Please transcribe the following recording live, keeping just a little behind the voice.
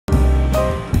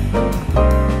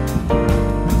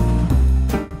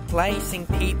placing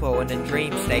people in a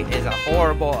dream state is a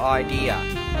horrible idea,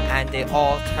 and they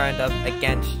all turned up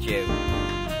against you.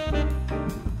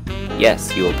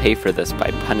 Yes, you will pay for this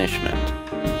by punishment.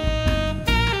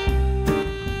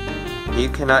 You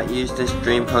cannot use this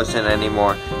dream potion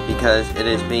anymore because it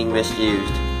is being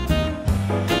misused.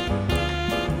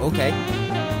 Okay.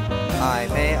 I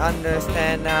may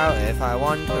understand now if I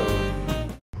want to.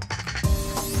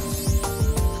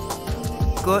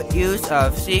 Good use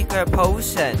of secret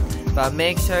potion, but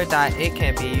make sure that it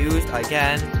can be used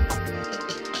again.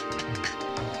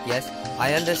 Yes,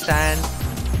 I understand.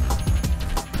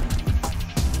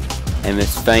 I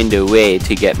must find a way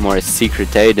to get more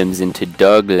secret items into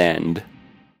Dogland.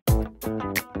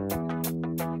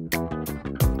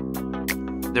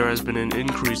 There has been an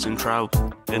increase in travel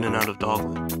in and out of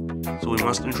Dogland, so we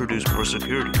must introduce more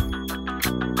security.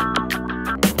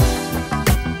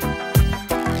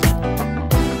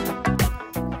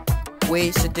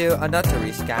 We should do a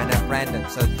notary scan at random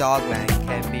so Dogland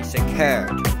can be secured.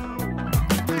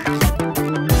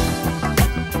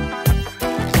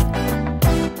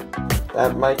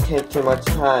 That might take too much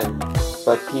time,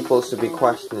 but people should be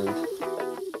questioned.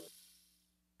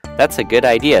 That's a good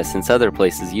idea since other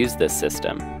places use this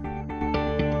system.